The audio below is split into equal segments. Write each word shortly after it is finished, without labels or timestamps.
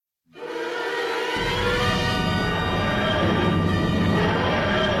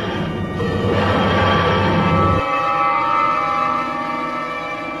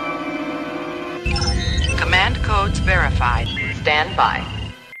stand by.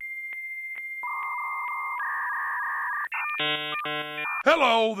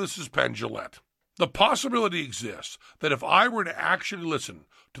 Hello, this is Penn. The possibility exists that if I were to actually listen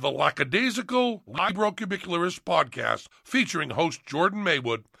to the lackadaisical Librocubicularist podcast featuring host Jordan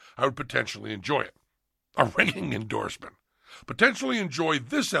Maywood, I would potentially enjoy it. A ringing endorsement. Potentially enjoy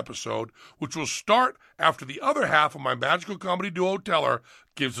this episode, which will start after the other half of my magical comedy duo Teller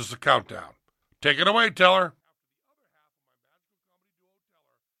gives us a countdown. Take it away, Teller.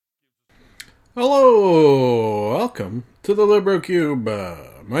 Hello, welcome to the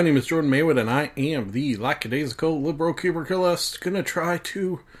LibroCube. My name is Jordan Maywood, and I am the lackadaisical Librocubicularist. Gonna try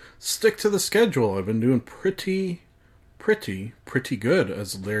to stick to the schedule. I've been doing pretty good,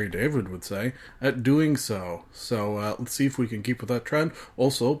 as Larry David would say, at doing so. So let's see if we can keep with that trend.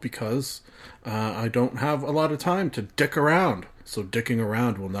 Also, because I don't have a lot of time to dick around, so dicking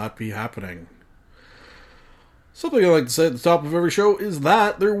around will not be happening. Something I like to say at the top of every show is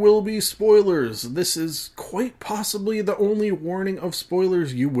that there will be spoilers. This is quite possibly the only warning of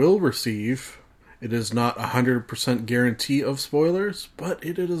spoilers you will receive. It is not a 100% guarantee of spoilers, but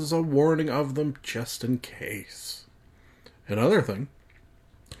it is a warning of them just in case. Another thing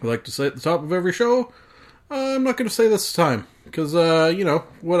I like to say at the top of every show, I'm not going to say this time, because,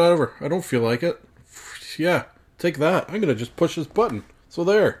 whatever. I don't feel like it. Yeah, take that. I'm going to just push this button. So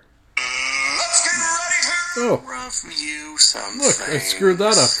there. Review some Look, things. I screwed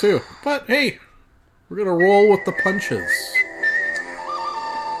that up too. But hey, we're gonna roll with the punches.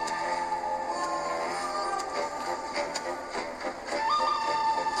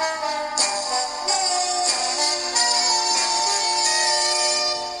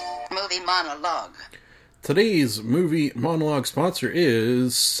 Movie monologue. Today's movie monologue sponsor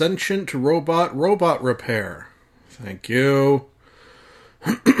is Sentient Robot Repair. Thank you.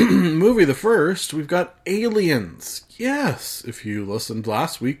 Movie the first, we've got Aliens. Yes, if you listened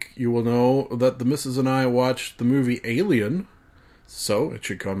last week, you will know that the missus and I watched the movie Alien. So, it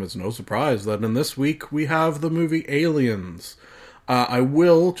should come as no surprise that in this week we have the movie Aliens. I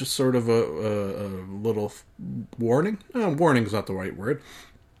will, just sort of a little warning. Warning's not the right word.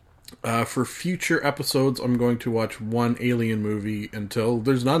 For future episodes, I'm going to watch one Alien movie until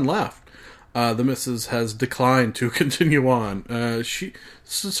there's none left. The missus has declined to continue on. She,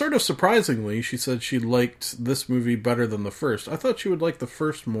 sort of surprisingly, she said she liked this movie better than the first. I thought she would like the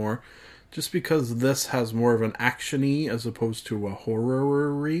first more, just because this has more of an action-y as opposed to a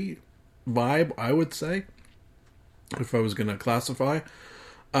horror-y vibe, I would say, if I was going to classify.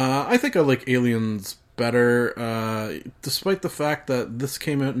 I think I like Aliens better, despite the fact that this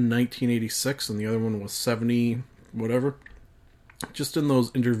came out in 1986 and the other one was 70, whatever. Just in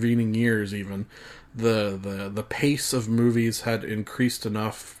those intervening years, even the pace of movies had increased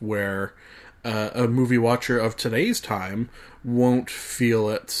enough where a movie watcher of today's time won't feel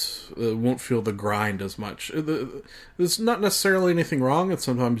the grind as much. There's not necessarily anything wrong, and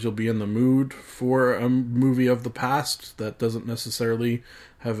sometimes you'll be in the mood for a movie of the past that doesn't necessarily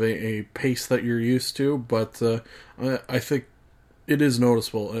have a pace that you're used to. But I think it is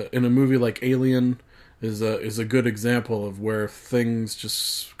noticeable in a movie like Alien. Is a good example of where things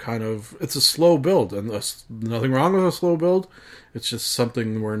just kind of... It's a slow build, and there's nothing wrong with a slow build. It's just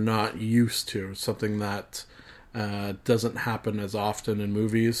something we're not used to, something that doesn't happen as often in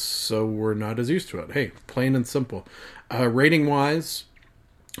movies, so we're not as used to it. Hey, plain and simple. Rating-wise,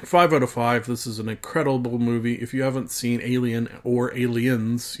 5 out of 5. This is an incredible movie. If you haven't seen Alien or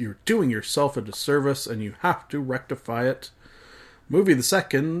Aliens, you're doing yourself a disservice, and you have to rectify it. Movie the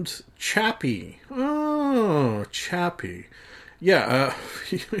second, Chappie. Oh, Chappie. Yeah,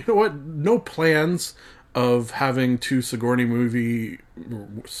 you know what? No plans of having two Sigourney Weaver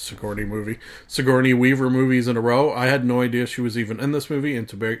movies in a row. I had no idea she was even in this movie, and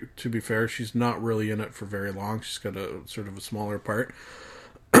to be fair, she's not really in it for very long. She's got a sort of a smaller part.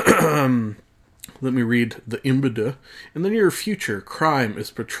 Let me read the IMBD. In the near future, crime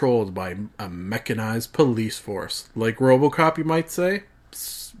is patrolled by a mechanized police force. Like RoboCop, you might say?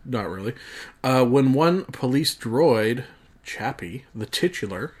 Not really. When one police droid, Chappie, the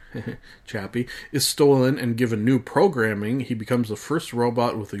titular Chappie, is stolen and given new programming, he becomes the first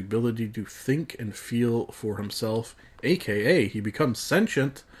robot with the ability to think and feel for himself, aka he becomes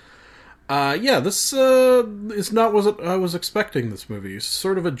sentient. This is not what I was expecting this movie. It's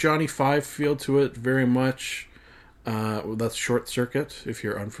sort of a Johnny Five feel to it, very much. That's Short Circuit, if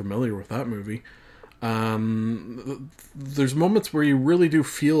you're unfamiliar with that movie. There's moments where you really do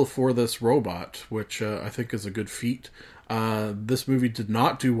feel for this robot, which I think is a good feat. This movie did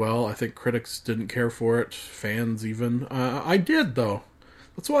not do well. I think critics didn't care for it, fans even. I did, though.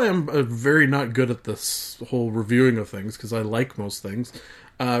 That's why I'm very not good at this whole reviewing of things, because I like most things.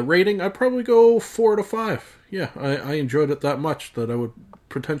 Rating, I'd probably go 4 out of 5. Yeah, I enjoyed it that much that I would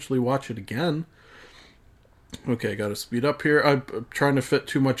potentially watch it again. Okay, gotta speed up here. I'm trying to fit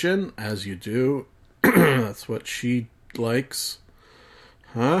too much in, as you do. That's what she likes.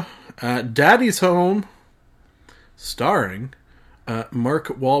 Huh? Daddy's Home, starring Mark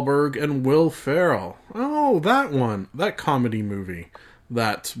Wahlberg and Will Ferrell. Oh, that one. That comedy movie.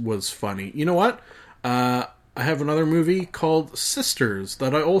 That was funny. You know what? I have another movie called Sisters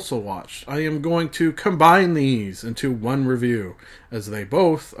that I also watched. I am going to combine these into one review, as they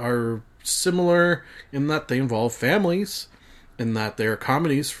both are similar in that they involve families, in that they are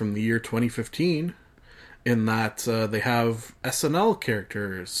comedies from the year 2015, in that they have SNL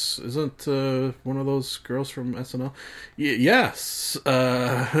characters. Isn't one of those girls from SNL? Yes.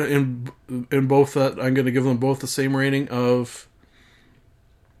 In both that, I'm going to give them both the same rating of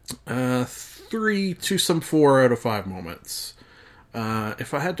 3 to some 4 out of 5 moments.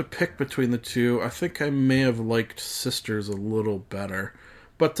 If I had to pick between the two, I think I may have liked Sisters a little better.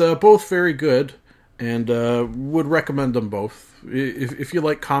 But both very good, and would recommend them both. If you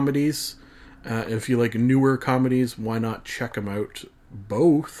like comedies, if you like newer comedies, why not check them out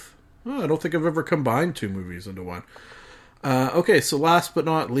both? Oh, I don't think I've ever combined 2 movies into one. Okay, so last but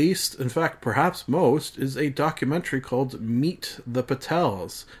not least, in fact, perhaps most, is a documentary called Meet the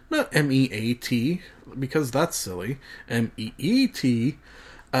Patels. Not M-E-A-T, because that's silly. M-E-E-T.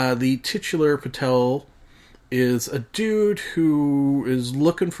 The titular Patel is a dude who is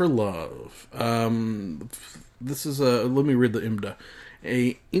looking for love. This is let me read the IMDa.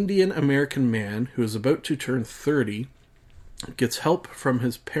 A Indian American man who is about to turn 30 gets help from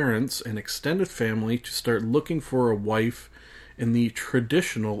his parents and extended family to start looking for a wife in the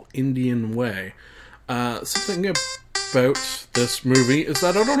traditional Indian way. Something about this movie is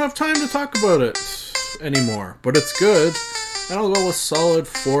that I don't have time to talk about it anymore, but it's good, and I'll go with solid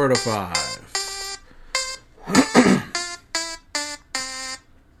 4 out of 5.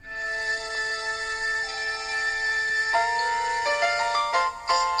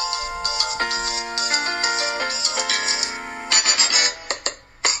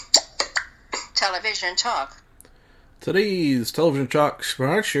 Television Talk. Today's Television Talk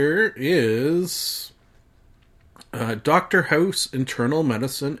sponsor is Dr. House Internal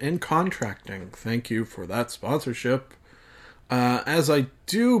Medicine and Contracting. Thank you for that sponsorship. As I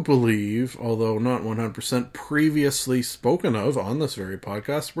do believe, although not 100% previously spoken of on this very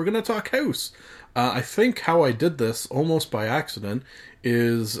podcast, we're going to talk House. I think how I did this, almost by accident,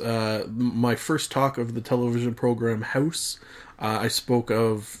 is my first talk of the television program House. I spoke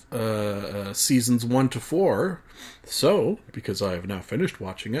of seasons 1 to 4. So, because I have now finished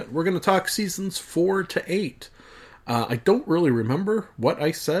watching it, we're going to talk seasons 4 to 8. I don't really remember what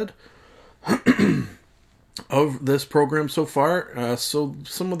I said of this program so far. So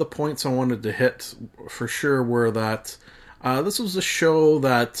some of the points I wanted to hit for sure were that this was a show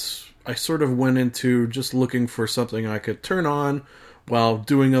that I sort of went into just looking for something I could turn on while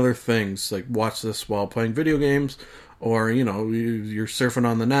doing other things, like watch this while playing video games, or, you know, you're surfing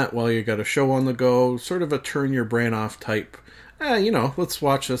on the net while you got a show on the go, sort of a turn your brain off type, you know, let's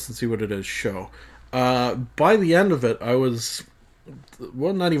watch this and see what it is show. By the end of it, I was,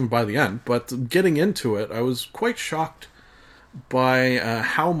 well, not even by the end, but getting into it, I was quite shocked by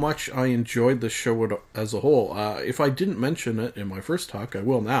how much I enjoyed the show as a whole. If I didn't mention it in my first talk, I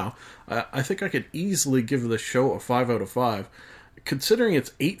will now. I think I could easily give the show a 5 out of 5. Considering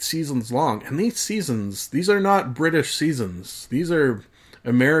it's 8 seasons long, and these seasons, these are not British seasons. These are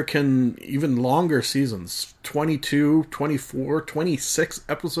American, even longer seasons. 22, 24, 26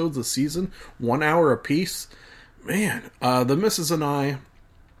 episodes a season, 1 hour apiece. Man, the missus and I,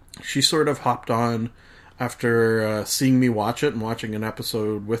 she sort of hopped on after seeing me watch it and watching an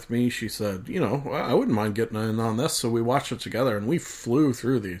episode with me. She said, you know, I wouldn't mind getting in on this, so we watched it together, and we flew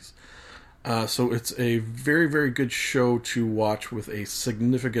through these. So it's a very, very good show to watch with a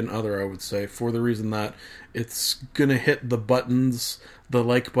significant other, I would say, for the reason that it's going to hit the buttons, the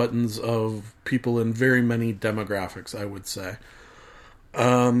like buttons of people in very many demographics, I would say.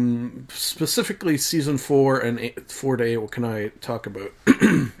 Specifically, season 4 and 4 to 8, what can I talk about?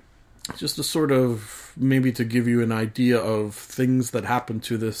 Just to sort of, maybe to give you an idea of things that happened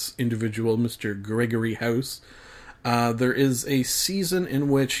to this individual, Mr. Gregory House. There is a season in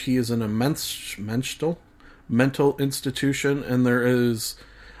which he is in a mental institution, and there is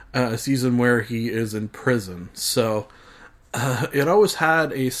a season where he is in prison. So, it always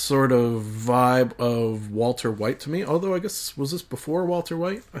had a sort of vibe of Walter White to me, although I guess, was this before Walter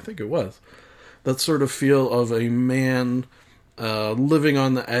White? I think it was. That sort of feel of a man living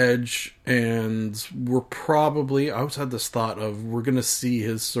on the edge, and we're probably, I always had this thought of, we're going to see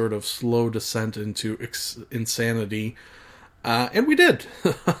his sort of slow descent into insanity, and we did.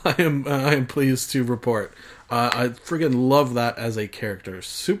 I am pleased to report. I friggin' love that as a character.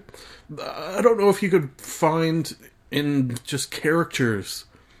 I don't know if you could find in just characters,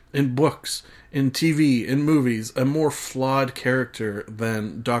 in books, in TV, in movies, a more flawed character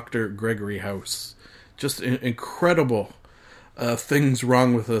than Dr. Gregory House. Just incredible things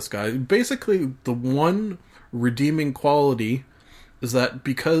wrong with this guy. Basically, the one redeeming quality is that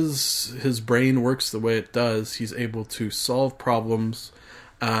because his brain works the way it does, he's able to solve problems,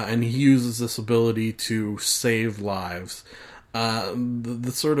 and he uses this ability to save lives.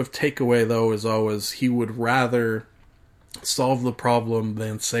 The sort of takeaway, though, is always he would rather solve the problem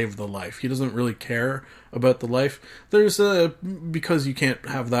than save the life. He doesn't really care about the life. There's because you can't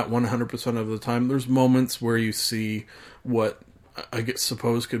have that 100% of the time, there's moments where you see what I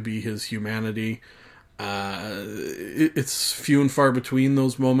suppose could be his humanity. It's few and far between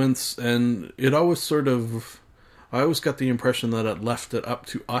those moments, and it always I always got the impression that it left it up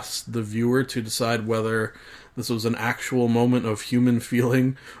to us, the viewer, to decide whether this was an actual moment of human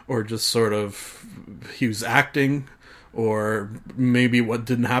feeling, or just sort of he was acting, or maybe what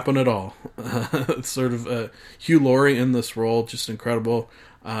didn't happen at all. Sort of Hugh Laurie in this role, just incredible.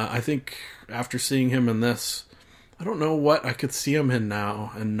 I think after seeing him in this, I don't know what I could see him in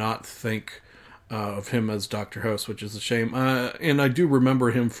now and not think of him as Dr. House, which is a shame. And I do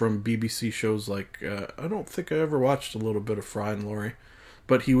remember him from BBC shows like, I don't think I ever watched a little bit of Fry and Laurie,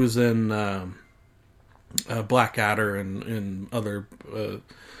 but he was in Blackadder and other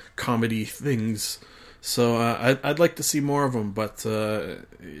comedy things. So I'd like to see more of him, but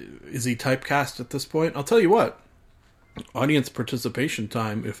is he typecast at this point? I'll tell you what, audience participation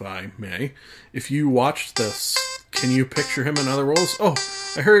time, if I may. If you watched this, can you picture him in other roles? Oh,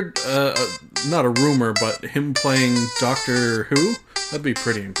 I heard, not a rumor, but him playing Doctor Who? That'd be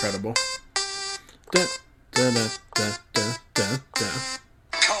pretty incredible. Da, da, da, da, da, da, da.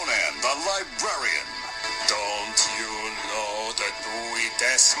 Conan the Librarian. Don't you know the Dewey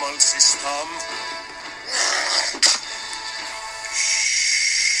Decimal System?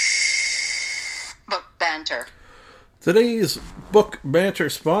 Book Banter. Today's book banter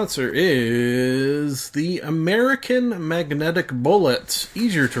sponsor is the American Magnetic Bullet,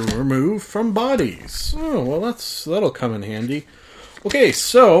 easier to remove from bodies. Oh, well, that'll come in handy. Okay,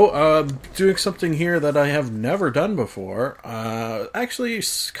 so, doing something here that I have never done before. Actually,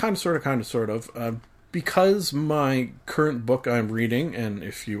 kind of, because my current book I'm reading, and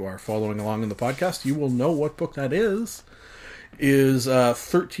if you are following along in the podcast, you will know what book that is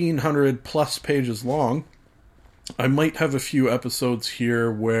 1,300 plus pages long. I might have a few episodes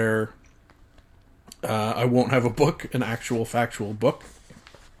here where I won't have a book, an actual factual book,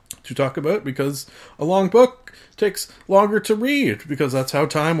 to talk about, because a long book takes longer to read, because that's how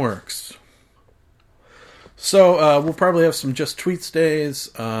time works. So we'll probably have some Just Tweets days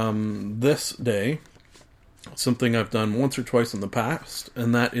this day, something I've done once or twice in the past,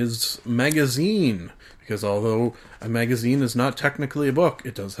 and that is magazine, because although a magazine is not technically a book,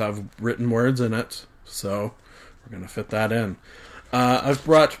 it does have written words in it, so we're going to fit that in. I've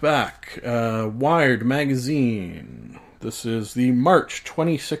brought back Wired Magazine. This is the March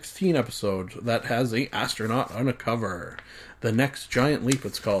 2016 episode that has a astronaut on a cover. The Next Giant Leap,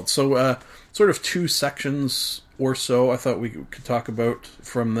 it's called. So, sort of 2 sections or so I thought we could talk about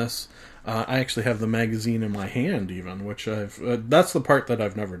from this. I actually have the magazine in my hand, even, which that's the part that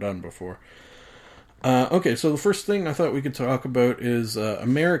I've never done before. Okay, so the first thing I thought we could talk about is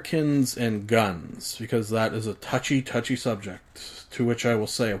Americans and guns, because that is a touchy subject, to which I will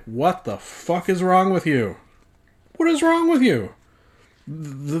say, what the fuck is wrong with you? What is wrong with you?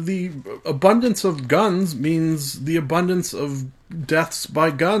 The abundance of guns means the abundance of deaths by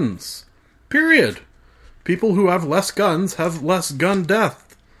guns. Period. People who have less guns have less gun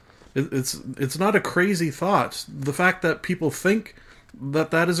death. It's not a crazy thought. The fact that people think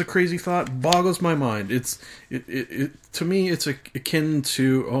that is a crazy thought boggles my mind. To me, it's akin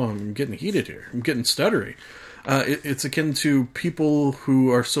to... Oh, I'm getting heated here. I'm getting stuttery. It's akin to people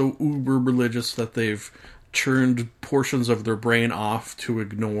who are so uber religious that they've turned portions of their brain off to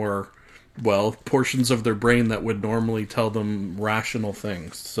ignore, well, portions of their brain that would normally tell them rational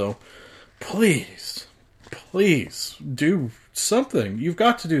things. So, please do something. You've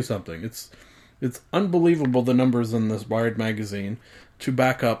got to do something. It's unbelievable, the numbers in this Wired magazine, to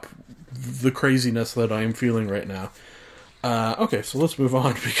back up the craziness that I am feeling right now. Okay, so let's move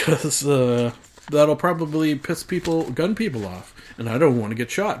on, because that'll probably piss gun people off. And I don't want to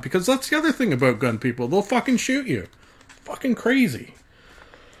get shot, because that's the other thing about gun people. They'll fucking shoot you. fucking crazy.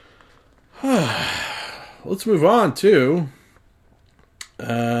 Let's move on to...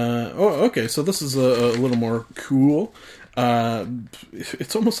 okay, so this is a little more cool.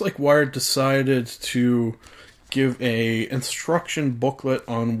 It's almost like Wired decided to give a instruction booklet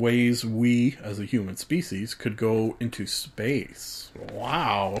on ways we, as a human species, could go into space.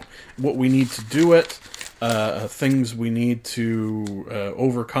 Wow. What we need to do it, things we need to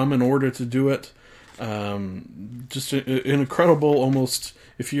overcome in order to do it. Just an incredible, almost,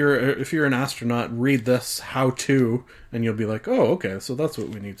 if you're an astronaut, read this how-to, and you'll be like, oh, okay, so that's what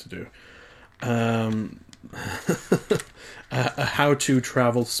we need to do. How to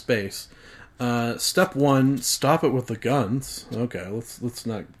travel space. Step 1, stop it with the guns. Okay,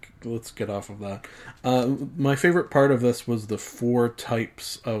 let's get off of that. My favorite part of this was the 4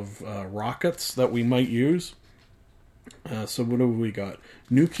 types of rockets that we might use. So what have we got?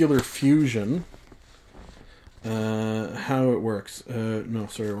 Nuclear fusion. How it works. No,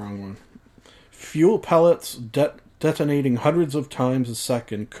 sorry, wrong one. Fuel pellets detonating hundreds of times a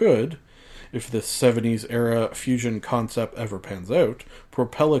second could, if the 70s era fusion concept ever pans out,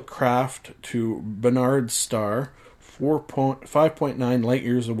 propel a craft to Barnard's star 5.9 light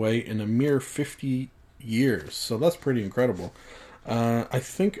years away in a mere 50 years. So that's pretty incredible. I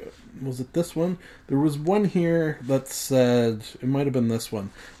think, was it this one? There was one here that said, it might have been this one,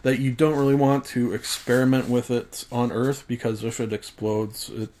 that you don't really want to experiment with it on Earth because if it explodes,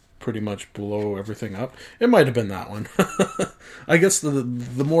 it pretty much blow everything up. It might have been that one. I guess the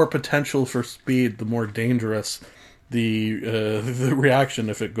more potential for speed, the more dangerous the reaction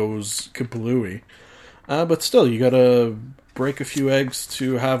if it goes kablooey. But still, you gotta break a few eggs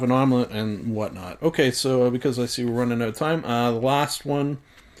to have an omelet and whatnot. Okay, so because I see we're running out of time, the last one,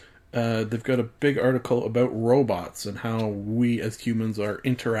 they've got a big article about robots and how we as humans are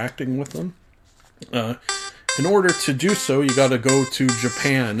interacting with them. In order to do so, you gotta go to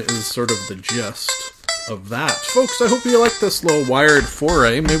Japan, is sort of the gist of that. Folks, I hope you like this little Wired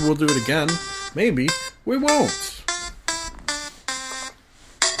foray. Maybe we'll do it again. Maybe we won't.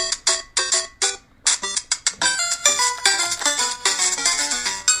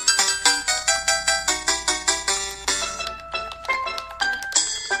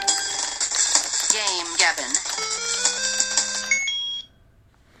 Gabbin.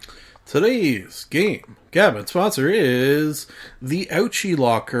 Today's game, Gabbin, sponsor is the Ouchie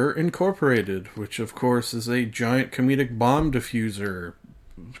Locker Incorporated, which of course is a giant comedic bomb diffuser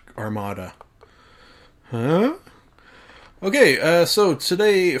armada. Huh? Okay, so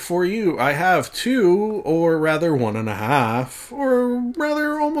today for you, I have 2, or rather 1.5, or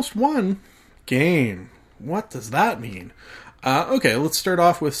rather almost 1 game. What does that mean? Okay, let's start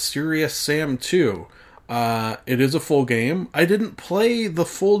off with Serious Sam 2. It is a full game. I didn't play the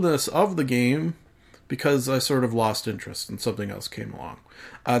fullness of the game because I sort of lost interest and something else came along.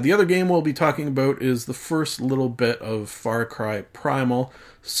 The other game we'll be talking about is the first little bit of Far Cry Primal.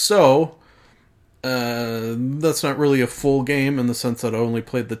 So, that's not really a full game in the sense that I only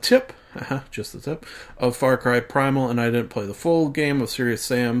played the tip, just the tip, of Far Cry Primal, and I didn't play the full game of Serious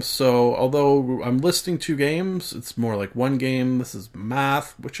Sam. So, although I'm listing 2 games, it's more like 1 game. This is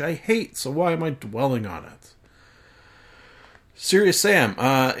math, which I hate, so why am I dwelling on it? Serious Sam.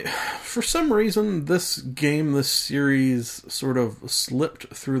 For some reason, this series sort of slipped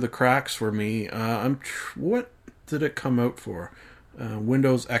through the cracks for me. What did it come out for?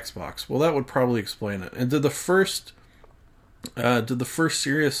 Windows, Xbox. Well, that would probably explain it. And did the first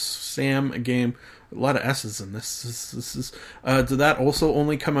Serious Sam game, a lot of S's in this. Did that also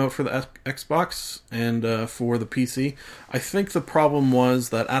only come out for the Xbox and for the PC? I think the problem was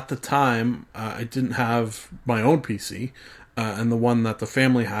that at the time I didn't have my own PC, and the one that the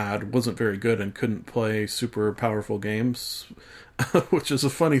family had wasn't very good and couldn't play super powerful games, which is a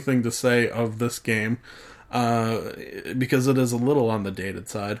funny thing to say of this game. Because it is a little on the dated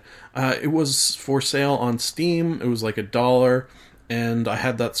side. It was for sale on Steam. It was like $1, and I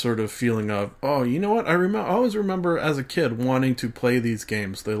had that sort of feeling of, oh, you know what? I always remember as a kid wanting to play these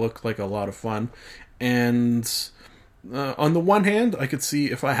games. They looked like a lot of fun, and on the one hand, I could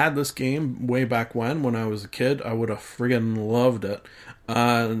see if I had this game way back when I was a kid, I would have friggin' loved it.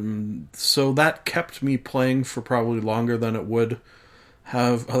 So that kept me playing for probably longer than it would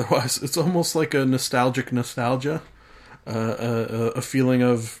have otherwise. It's almost like a nostalgia, a feeling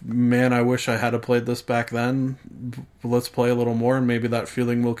of, man, I wish I had played this back then. Let's play a little more, and maybe that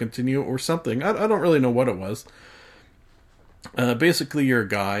feeling will continue, or something. I don't really know what it was. Basically, you're a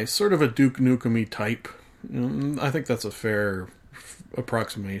guy, sort of a Duke Nukem-y type. I think that's a fair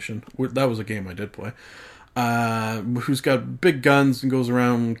approximation. That was a game I did play. Who's got big guns and goes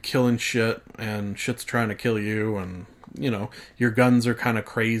around killing shit, and shit's trying to kill you, and your guns are kind of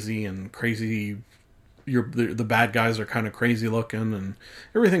crazy and crazy. The bad guys are kind of crazy looking, and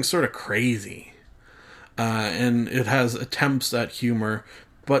everything's sort of crazy. And it has attempts at humor,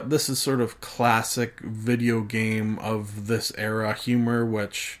 but this is sort of classic video game of this era humor,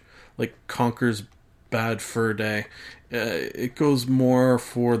 which like conquers bad fur day. It goes more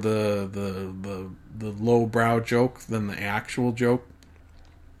for the lowbrow joke than the actual joke,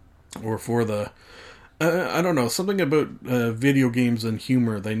 or for the I don't know, something about video games and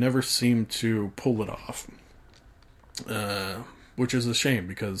humor. They never seem to pull it off, which is a shame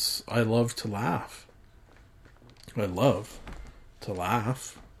because I love to laugh.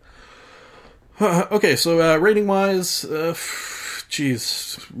 Okay, so rating wise,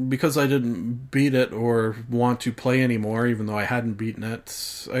 because I didn't beat it or want to play anymore, even though I hadn't beaten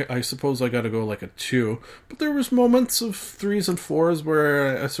it, I suppose I gotta go like a 2. But there was moments of 3s and 4s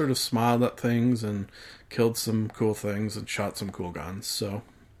where I sort of smiled at things and killed some cool things and shot some cool guns. So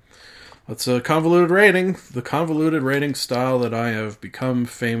that's a convoluted rating, the convoluted rating style that I have become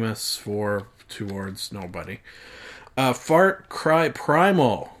famous for towards nobody. Far Cry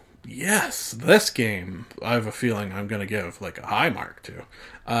Primal. Yes, this game, I have a feeling I'm going to give like a high mark to.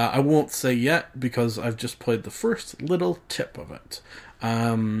 I won't say yet because I've just played the first little tip of it.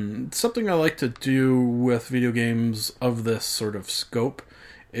 Something I like to do with video games of this sort of scope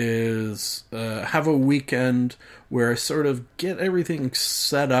is have a weekend where I sort of get everything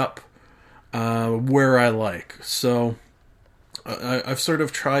set up where I like. So I've sort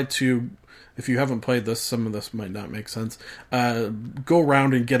of tried to, if you haven't played this, some of this might not make sense, go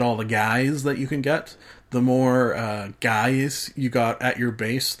around and get all the guys that you can get. The more guys you got at your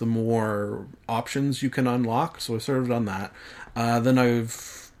base, the more options you can unlock. So I've sort of done that. Then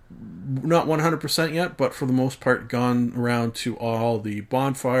I've not 100% yet, but for the most part gone around to all the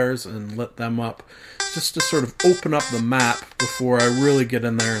bonfires and lit them up, just to sort of open up the map before I really get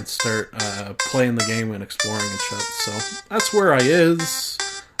in there and start playing the game and exploring and shit. So that's where I is.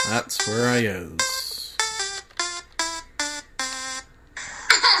 That's where I is.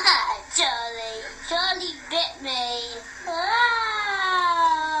 Charlie bit me.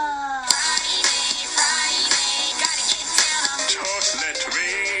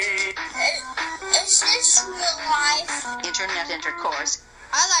 Is this real life? Intercourse.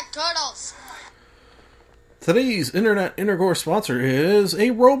 I like turtles. Today's Internet Intercourse sponsor is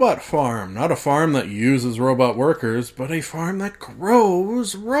a robot farm. Not a farm that uses robot workers, but a farm that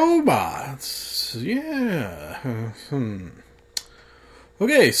grows robots. Yeah.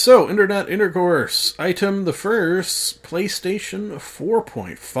 Okay, so Internet Intercourse. Item the first, PlayStation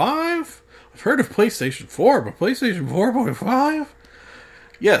 4.5? I've heard of PlayStation 4, but PlayStation 4.5?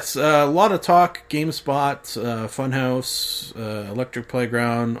 Yes, a lot of talk, GameSpot, Funhouse, Electric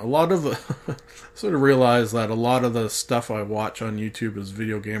Playground, a lot of sort of realize that a lot of the stuff I watch on YouTube is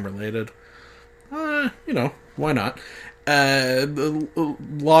video game related. Why not? A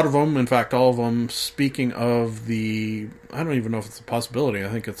lot of them, in fact, all of them, speaking of I don't even know if it's a possibility, I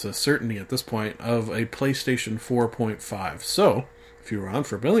think it's a certainty at this point, of a PlayStation 4.5. So, if you were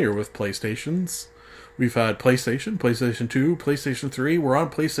unfamiliar with PlayStations, we've had PlayStation 2, PlayStation 3, we're on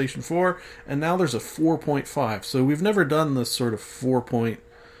PlayStation 4, and now there's a 4.5. So we've never done this sort of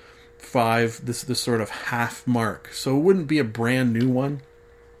 4.5, this sort of half mark. So it wouldn't be a brand new one.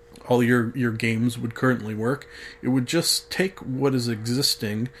 All your games would currently work. It would just take what is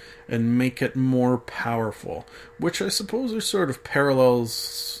existing and make it more powerful, which I suppose are sort of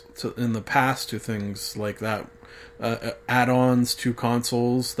parallels in the past to things like that. Add-ons to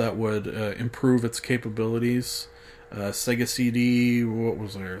consoles that would improve its capabilities. Sega CD, what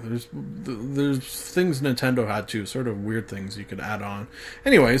was there? There's things Nintendo had too, sort of weird things you could add on.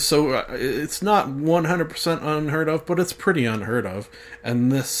 Anyway, so it's not 100% unheard of, but it's pretty unheard of.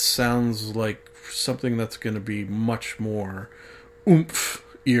 And this sounds like something that's going to be much more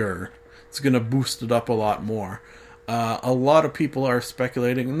oomph-ier. It's going to boost it up a lot more. A lot of people are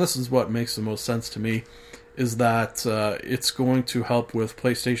speculating, and this is what makes the most sense to me, is that it's going to help with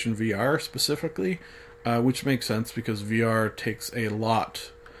PlayStation VR specifically, which makes sense because VR takes a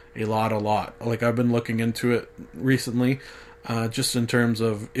lot. Like, I've been looking into it recently, just in terms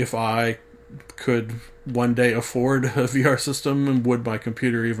of if I could one day afford a VR system, and would my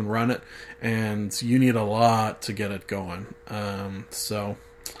computer even run it, and you need a lot to get it going. So,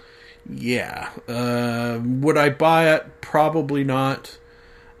 yeah. Would I buy it? Probably not.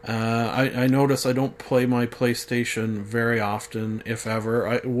 I notice I don't play my PlayStation very often, if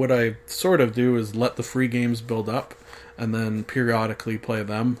ever. What I sort of do is let the free games build up, and then periodically play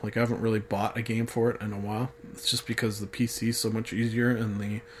them. Like, I haven't really bought a game for it in a while. It's just because the PC is so much easier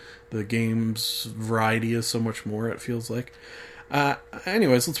and the game's variety is so much more, it feels like.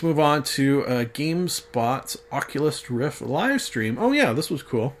 Anyways, let's move on to GameSpot's Oculus Rift live stream. Oh yeah, this was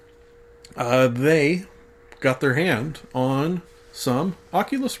cool. They got their hand on some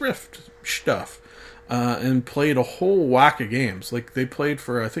Oculus Rift stuff and played a whole whack of games. Like, they played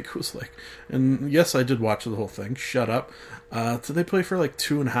for, I think it was like, and yes, I did watch the whole thing, shut up. So they played for like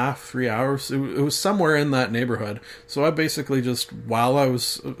 2.5, 3 hours. It was somewhere in that neighborhood. So I basically just, while I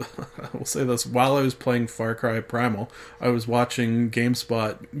was, I will say this, while I was playing Far Cry Primal, I was watching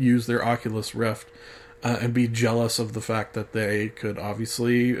GameSpot use their Oculus Rift and be jealous of the fact that they could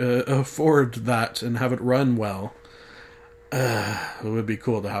obviously afford that and have it run well. It would be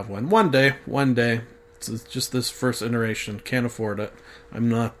cool to have one. One day. It's just this first iteration. Can't afford it. I'm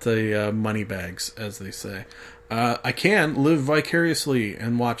not the money bags, as they say. I can live vicariously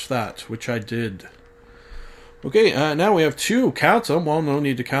and watch that, which I did. Okay, now we have 2. Count them. Well, no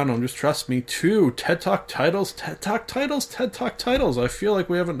need to count them. Just trust me. 2 TED Talk titles. TED Talk titles. I feel like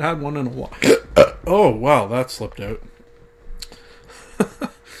we haven't had one in a while. Oh, wow, that slipped out.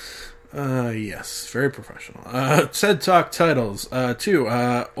 Yes, very professional. TED Talk titles. 2,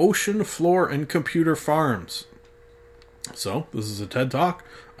 Ocean Floor and Computer Farms. So, this is a TED Talk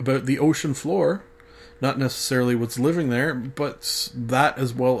about the ocean floor. Not necessarily what's living there, but that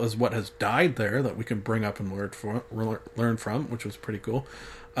as well as what has died there that we can bring up and learn from, which was pretty cool.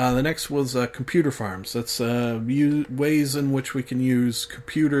 The next was computer farms. That's ways in which we can use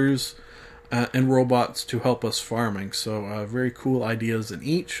computers and robots to help us farming. So very cool ideas in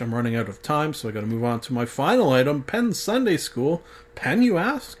each. I'm running out of time, so I got to move on to my final item, Penn Sunday School. Penn, you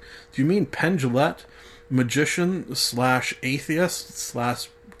ask? Do you mean Penn Jillette, magician / atheist /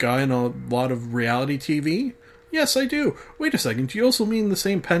 guy in a lot of reality TV? Yes, I do. Wait a second, do you also mean the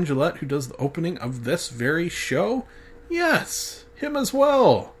same Penn Jillette who does the opening of this very show? Yes, him as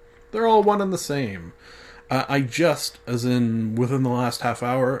well. They're all one and the same. I just, as in within the last half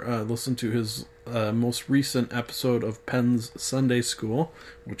hour, listened to his most recent episode of Penn's Sunday School,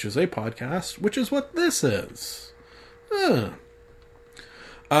 which is a podcast, which is what this is. It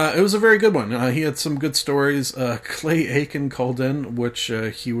was a very good one. He had some good stories. Clay Aiken called in, which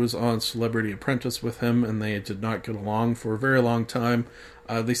he was on Celebrity Apprentice with him, and they did not get along for a very long time.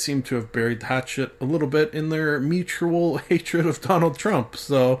 They seem to have buried the hatchet a little bit in their mutual hatred of Donald Trump.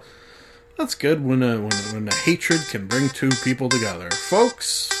 So that's good when a hatred can bring 2 people together.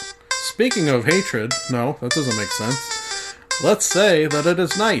 Folks, speaking of hatred, no, that doesn't make sense. Let's say that it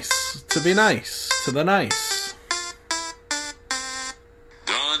is nice to be nice to the nice.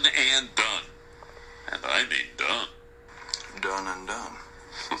 Done and done.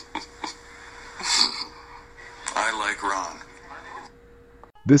 I like Ron.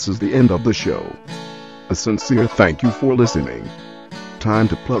 This is the end of the show. A sincere thank you for listening. Time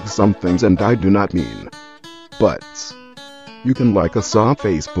to plug some things, and I do not mean butts. You can like us on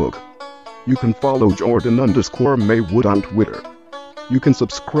Facebook. You can follow Jordan_Maywood on Twitter. You can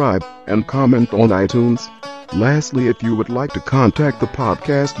subscribe and comment on iTunes. Lastly, if you would like to contact the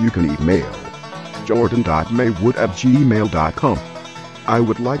podcast, you can email jordan.maywood@gmail.com. I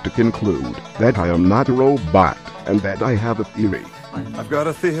would like to conclude that I am not a robot and that I have a theory. I've got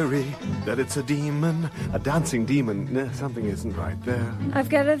a theory that it's a demon, a dancing demon. Nah, something isn't right there. I've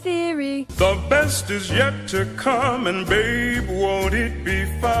got a theory. The best is yet to come, and babe, won't it be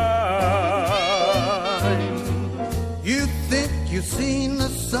fine? You think you've seen the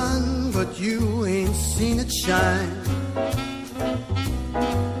sun, but you ain't seen it shine.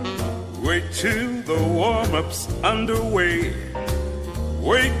 Wait till the warm-up's underway.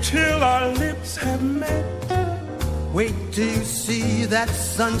 Wait till our lips have met. Wait till you see that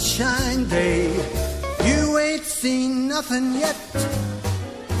sunshine day. You ain't seen nothing yet.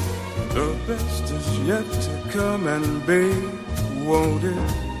 The best is yet to come, and babe, won't it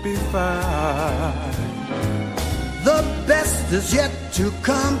be fine? The best is yet to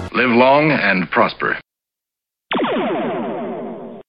come. Live long and prosper.